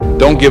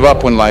Don't give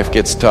up when life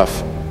gets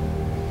tough.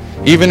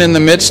 Even in the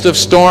midst of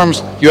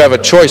storms, you have a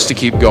choice to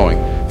keep going.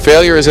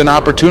 Failure is an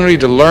opportunity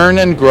to learn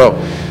and grow.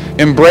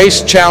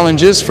 Embrace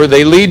challenges, for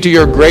they lead to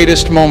your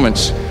greatest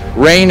moments.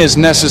 Rain is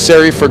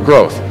necessary for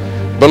growth.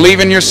 Believe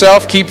in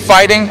yourself, keep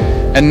fighting,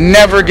 and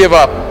never give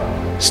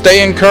up.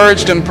 Stay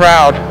encouraged and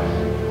proud.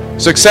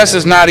 Success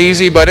is not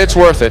easy, but it's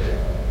worth it.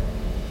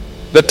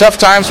 The tough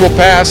times will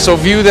pass, so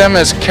view them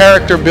as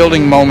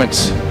character-building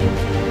moments.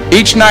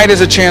 Each night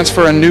is a chance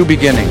for a new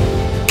beginning.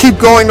 Keep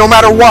going no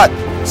matter what.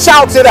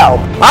 Shout it out.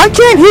 I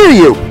can't hear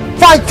you.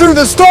 Fight through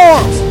the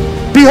storms.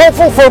 Be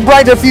hopeful for a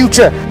brighter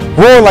future.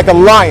 Roar like a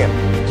lion.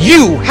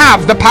 You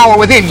have the power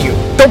within you.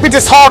 Don't be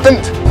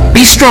disheartened.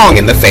 Be strong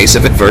in the face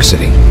of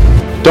adversity.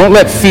 Don't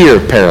let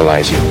fear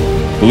paralyze you.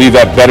 Believe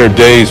that better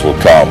days will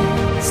come.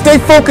 Stay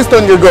focused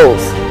on your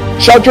goals.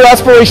 Shout your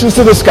aspirations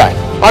to the sky.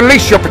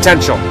 Unleash your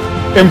potential.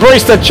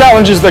 Embrace the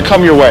challenges that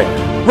come your way.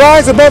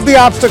 Rise above the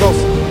obstacles.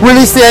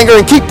 Release the anger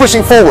and keep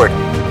pushing forward.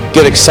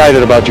 Get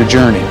excited about your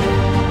journey.